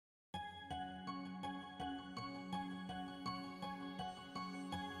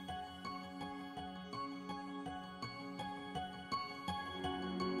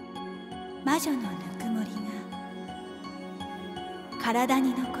魔女のぬくもりが体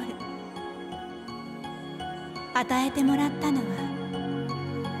に残る。与えてもらったのは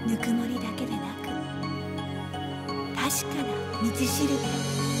ぬくもりだけでなく確かな道しるべ。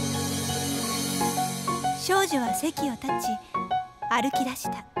少女は席を立ち歩き出し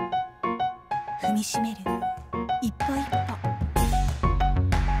た。踏みしめる一歩一歩。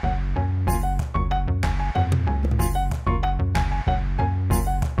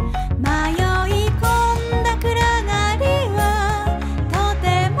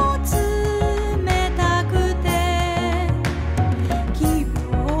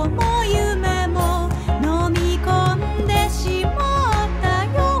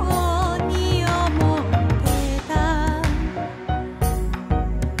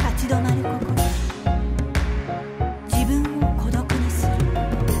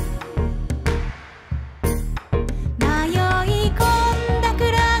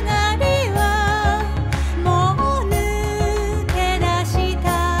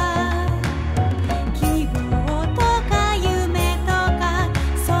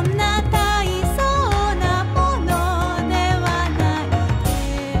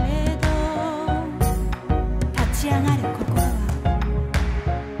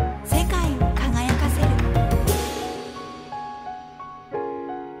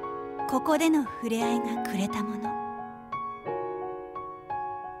ここでの触れ合いがくれたもの。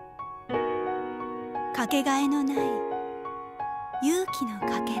かけがえのない勇気の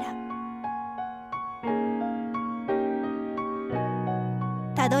かけら。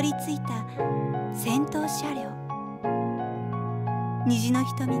たどり着いた先頭車両。虹の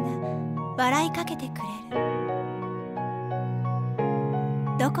瞳が笑いかけてくれる。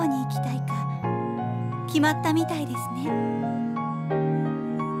どこに行きたいか決まったみたいですね。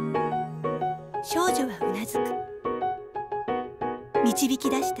少女はうなずく。導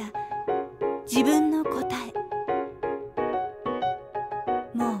き出した自分の答え。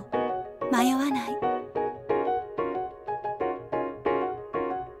もう迷わない。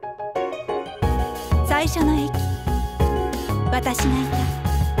最初の駅、私がいた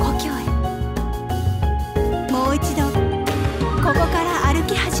故郷へ。もう一度ここから歩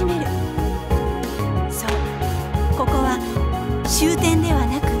き始める。そう、ここは終点では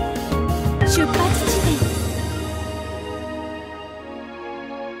なく出発地点。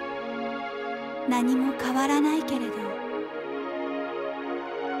何も変わらないけれど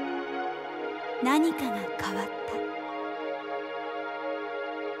何かが変わった。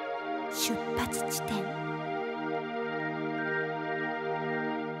出発地点。